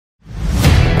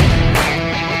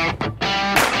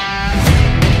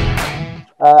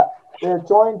Uh, we're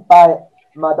joined by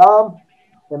Madame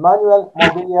Emmanuelle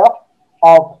Morvillers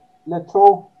of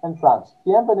Trot in France.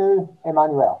 Bienvenue,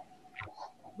 Emmanuelle.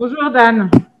 Bonjour,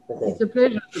 Dan. Okay. It's a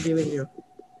pleasure to be with you.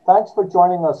 Thanks for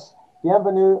joining us.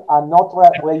 Bienvenue à notre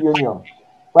réunion.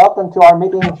 Welcome to our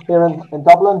meeting here in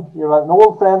Dublin. You're an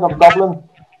old friend of Dublin,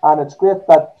 and it's great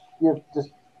that you've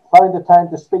just found the time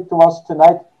to speak to us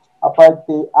tonight about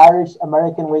the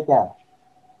Irish-American weekend.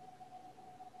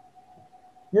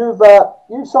 You've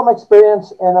some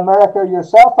experience in America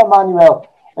yourself, Emmanuelle.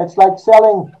 It's like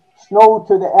selling snow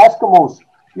to the Eskimos.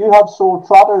 You have sold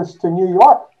trotters to New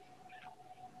York.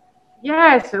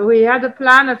 Yes, we had a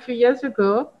plan a few years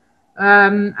ago,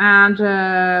 and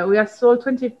we have sold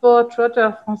 24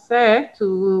 trotters français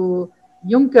to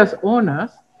Junkers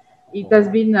owners. It has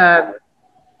been a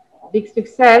big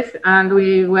success, and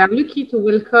we were lucky to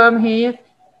welcome here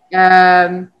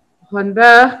Ron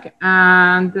Burke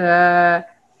and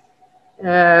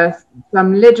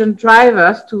some legend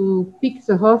drivers to pick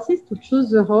the horses, to choose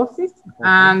the horses.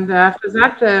 And after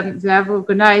that, they have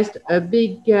organized a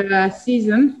big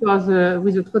season with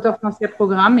the Trot Français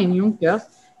program in Junkers.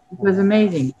 It was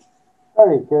amazing.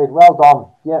 Very good. Well done.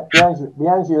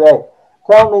 Bien joué.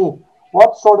 Tell me,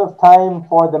 what sort of time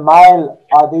for the mile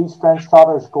are these French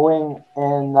trotters going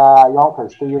in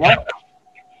Yonkers? Do you know?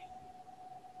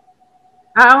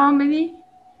 How many?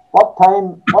 What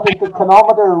is the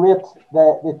kilometer rate,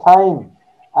 the time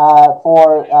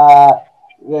for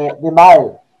the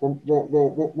mile?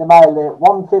 The mile, the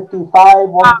 155,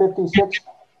 156?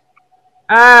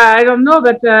 I don't know,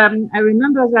 but I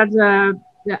remember that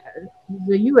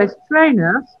the US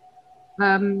trainers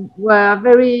were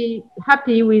very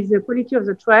happy with the quality of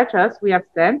the trotters we have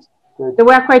sent. Good. They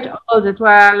were quite old. They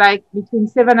were like between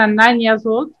 7 and 9 years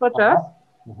old trotters.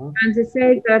 And they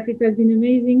said that it has been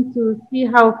amazing to see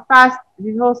how fast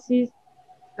these horses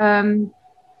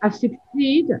have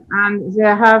succeeded, and they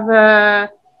have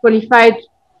qualified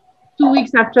 2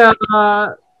 weeks after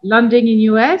landing in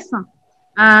US,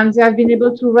 and they have been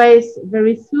able to race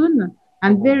very soon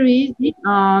and very easy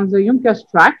on the Junkers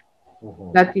track.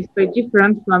 That is quite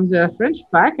different from the French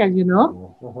track, as you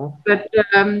know. But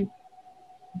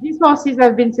these horses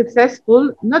have been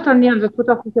successful not only on the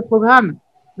Trot Français program,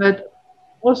 but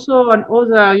also on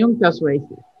other Junkers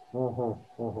races.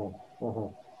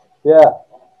 Yeah.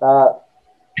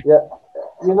 Yeah.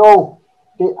 You know,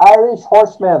 the Irish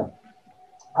horsemen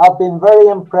have been very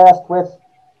impressed with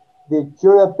the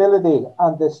durability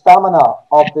and the stamina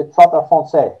of the Trot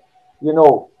Français. You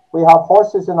know, we have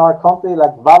horses in our country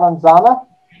like Valenzana,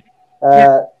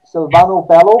 Silvano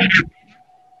Bello,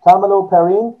 Camilo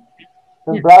Perrine,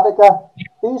 Bradica.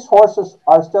 These horses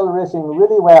are still racing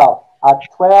really well at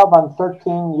 12 and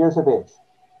 13 years of age.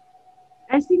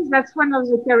 I think that's one of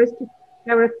the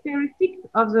characteristics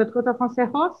of the Trot Français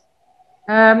horse.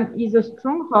 He's a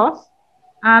strong horse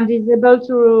and is able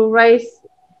to race,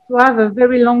 to have a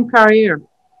very long career.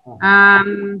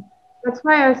 That's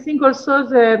why I think also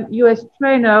the US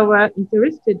trainer were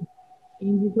interested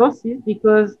in these horses,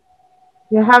 because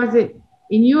they have in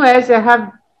US they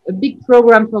have a big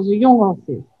program for the young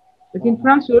horses, but in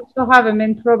France we also have a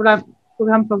main program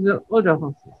for the older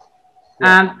horses.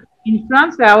 And in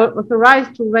France they are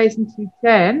authorized to race until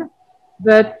 10,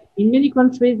 but in many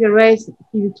countries they race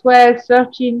till 12,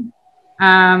 13.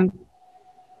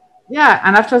 Yeah,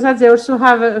 and after that they also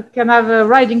can have a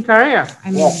riding career.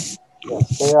 I mean, yes,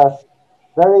 they are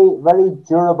very, very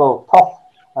durable, tough,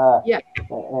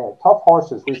 tough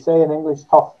horses. We say in English,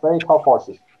 tough, very tough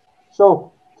horses.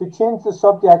 So, to change the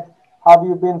subject, have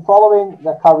you been following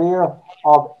the career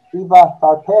of Eva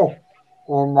Tarpe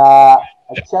in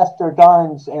Chester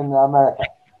Downs in America?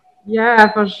 Yeah,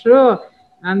 for sure.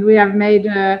 And we have made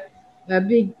a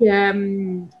big,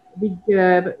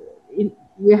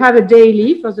 we have a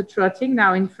daily for the trotting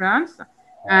now in France,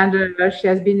 and she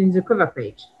has been in the cover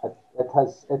page.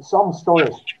 It's some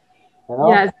stories, you know.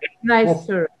 Yes, nice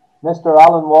story. Mr.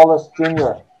 Alan Wallace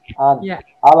Jr. and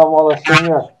Alan Wallace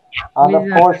Sr. and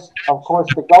of course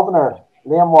the governor,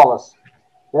 Liam Wallace.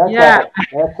 They're clever.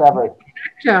 They're clever.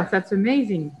 That's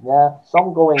amazing. Yeah,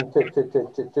 some going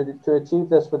to achieve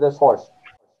this with this horse.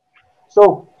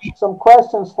 So, some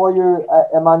questions for you,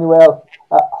 Emmanuelle.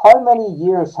 How many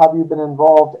years have you been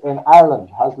involved in Ireland?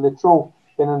 Has Trot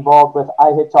been involved with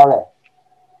IHRA?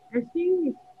 I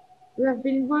think we have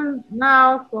been involved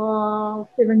now for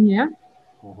 7 years.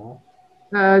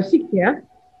 6 years.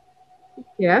 6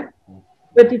 years.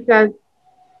 But it has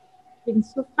been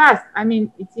so fast. I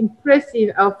mean, it's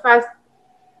impressive how fast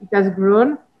it has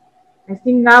grown. I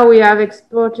think now we have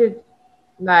exported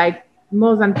like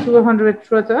more than 200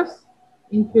 trotters,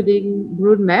 including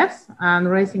brood mares and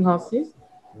racing horses.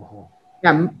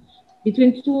 Yeah,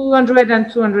 between 200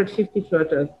 and 250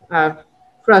 trotters have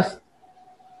crossed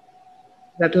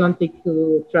the Atlantic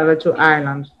to travel to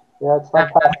Ireland. Yeah, it's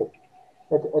fantastic.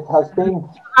 It has been.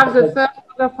 Have the first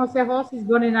Tour Français horse is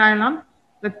born in Ireland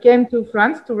that came to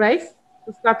France to race,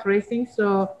 to start racing.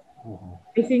 So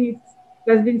I think it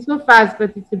has been so fast,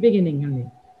 but it's the beginning only.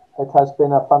 It has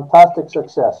been a fantastic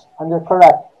success, and you're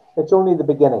correct. It's only the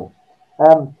beginning.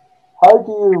 How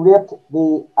do you rate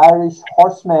the Irish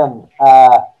horsemen,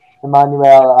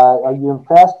 Emmanuelle? Are you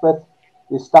impressed with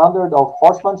the standard of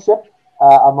horsemanship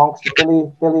amongst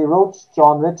Billy Roach,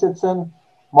 John Richardson,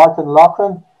 Martin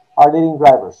Loughran, our leading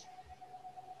drivers?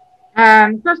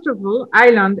 First of all,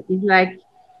 Ireland is like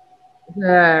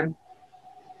the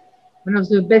one of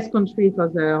the best countries for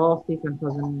the horses and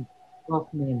for the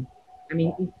horsemen. I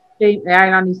mean,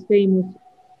 Ireland is famous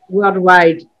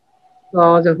worldwide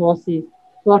for the horses,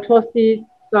 sport horses,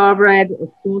 thoroughbred,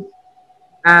 of course,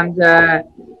 and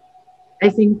I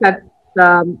think that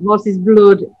horses'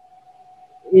 blood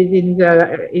is in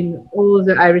all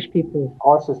the Irish people.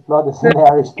 Horses' blood is in the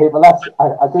Irish people. That's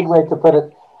a good way to put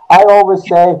it. I always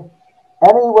say,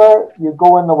 anywhere you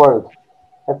go in the world,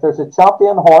 if there's a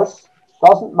champion horse,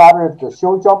 doesn't matter if it's a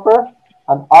show jumper,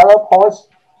 an Arab horse,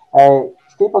 a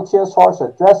steeplechase horse, a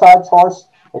dressage horse,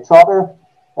 a trotter.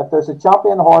 If there's a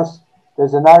champion horse,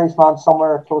 there's an Irishman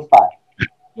somewhere close by.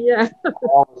 Yeah.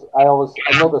 I always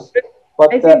notice.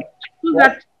 But I think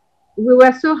that we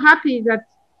were so happy that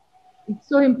it's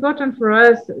so important for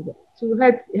us to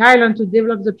help Ireland to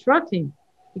develop the trotting,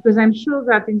 because I'm sure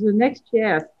that in the next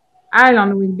years,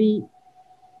 Ireland will be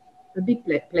a big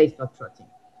place for trotting.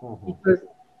 Because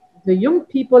the young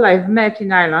people I've met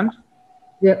in Ireland,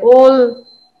 they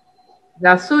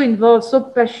are so involved, so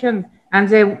passionate, and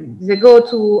they go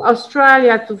to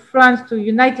Australia, to France, to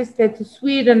United States, to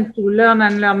Sweden to learn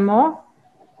and learn more,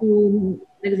 to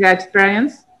make their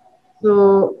experience.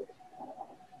 So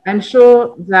I'm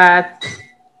sure that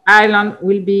Ireland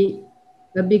will be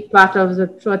a big part of the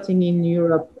trotting in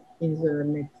Europe in the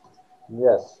next.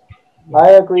 Yes,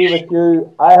 I agree with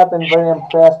you. I have been very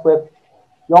impressed with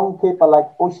young people like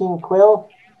Oisin Quill,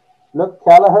 Luke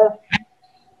Kelleher,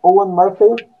 Owen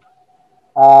Murphy,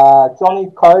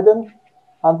 Johnny Carden,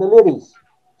 and the ladies,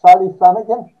 Charlie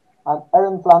Flanagan and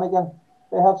Erin Flanagan.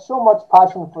 They have so much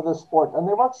passion for the sport and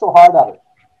they work so hard at it.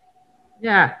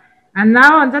 Yeah, and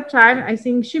now at that time, I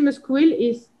think Seamus Quill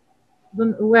is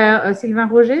where Sylvain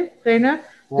Roger, trainer,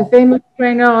 the famous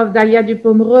trainer of Dalia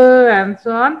Dupomereux and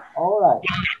so on. All right.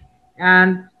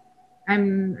 And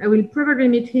I will probably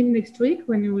meet him next week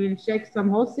when we will check some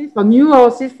horses, for new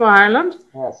horses for Ireland.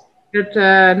 Yes. But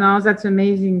no, that's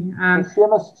amazing. And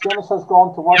Seamus has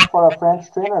gone to work for a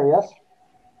French trainer, yes?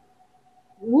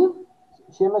 Who?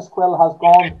 Seamus Quill has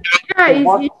gone to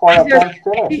work for a French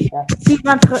trainer.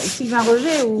 Sylvain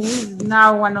Roger, who is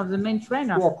now one of the main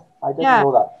trainers. Yes, I didn't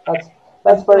know that.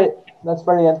 That's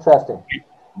very interesting.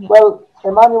 Yeah. Well,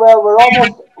 Emmanuelle,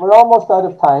 we're almost out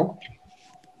of time.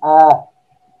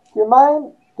 Do you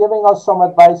mind giving us some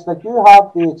advice that you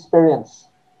have the experience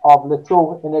of the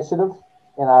Trot initiative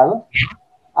in Ireland?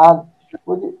 And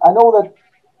I know that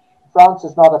France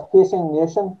is not a pacing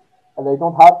nation, and they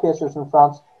don't have pacers in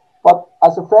France, but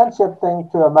as a friendship thing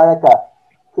to America,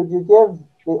 could you give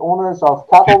the owners of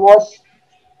Cattle Wash,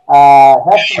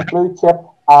 Heston Blue Chip,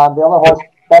 and the other horse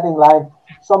betting line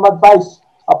some advice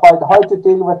about how to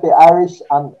deal with the Irish,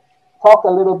 and talk a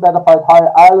little bit about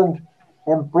how Ireland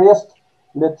embraced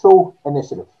the Trot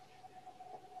initiative?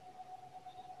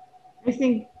 I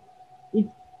think it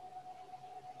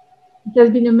has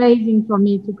been amazing for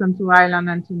me to come to Ireland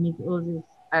and to meet all these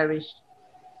Irish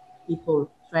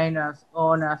people, trainers,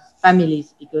 owners,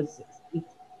 families, because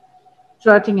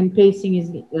trotting and pacing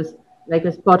is like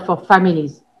a sport for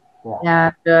families. Yeah.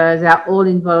 And they are all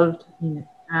involved in it.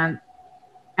 And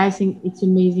I think it's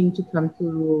amazing to come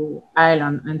to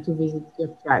Ireland and to visit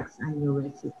your tracks and your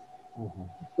races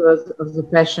because of the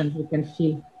passion you can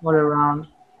feel all around.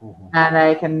 And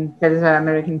I can tell the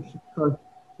American people,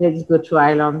 let's go to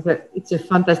Ireland. It's a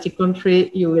fantastic country.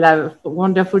 You will have a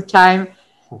wonderful time,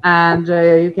 and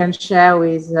you can share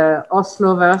with horse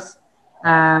lovers.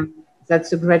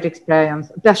 That's a great experience,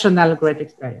 a personal great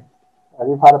experience.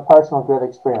 You've had a personal great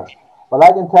experience. Well,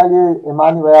 I can tell you,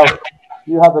 Emmanuelle,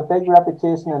 you have a big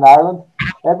reputation in Ireland.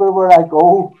 Everywhere I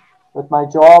go with my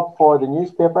job for the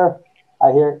newspaper,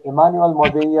 I hear Emmanuelle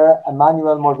Morvillers,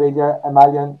 Emmanuelle Morvillers,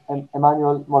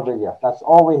 Emmanuelle Morvillers. That's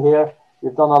all we hear.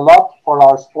 You've done a lot for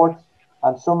our sport,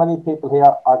 and so many people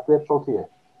here are grateful to you.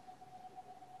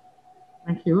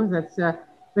 Thank you. That's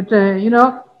but you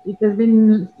know, it has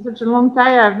been such a long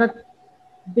time. I've not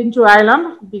been to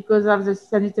Ireland because of the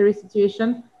sanitary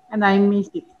situation. and I miss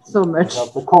it so much.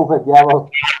 The COVID, yeah,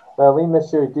 well, we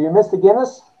miss you. Do you miss the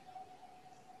Guinness?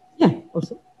 Yeah,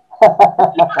 also.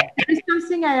 There is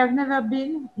something I have never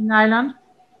been in Ireland.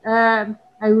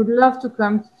 I would love to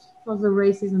come for the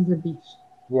races on the beach.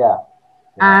 Yeah.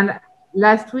 And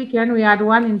last weekend we had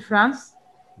one in France,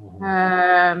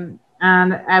 and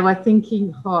I was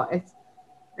thinking, oh,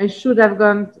 I should have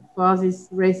gone for this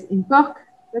race in Cork.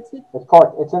 That's it. It's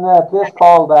Cork. It's in a place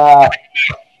called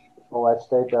I've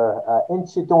stayed there.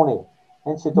 Inchydoney.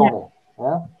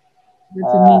 Yeah.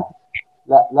 That's amazing.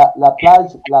 La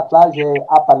plage est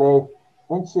appelée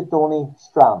Inchydoney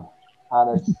Strand,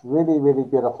 and it's really, really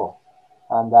beautiful.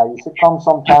 And you should come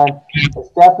sometime. It's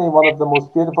definitely one of the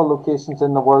most beautiful locations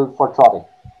in the world for trotting.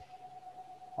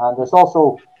 And there's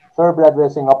also thoroughbred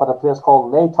racing up at a place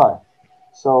called Laytown.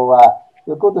 So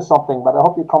you'll go to something, but I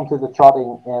hope you come to the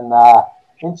trotting in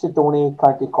Inchydoney,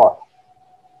 County Cork.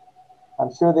 I'm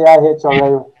sure the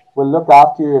IHRA will look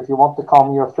after you if you want to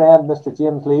come. Your friend, Mr.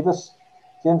 James Levis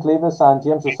and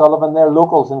James O'Sullivan, they're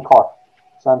locals in Cork.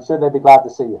 So I'm sure they'd be glad to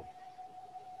see you.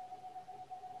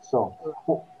 So,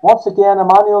 once again,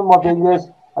 Emmanuelle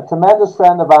Morvillers, a tremendous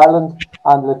friend of Ireland,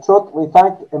 and Le Trot. We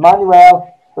thank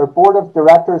Emmanuelle, her board of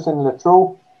directors in Le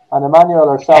Trot, and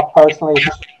Emmanuelle herself personally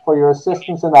for your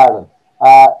assistance in Ireland.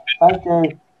 Thank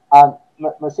you, and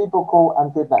merci beaucoup,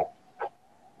 and good night.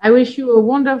 I wish you a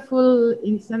wonderful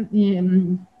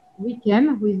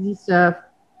weekend with this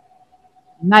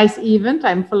nice event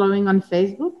I'm following on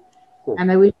Facebook. Good.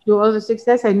 And I wish you all the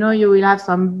success. I know you will have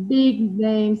some big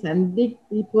names and big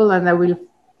people, and I will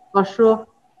for sure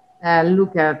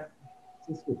look at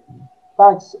this weekend.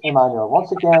 Thanks, Emmanuelle,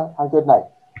 once again, and good night.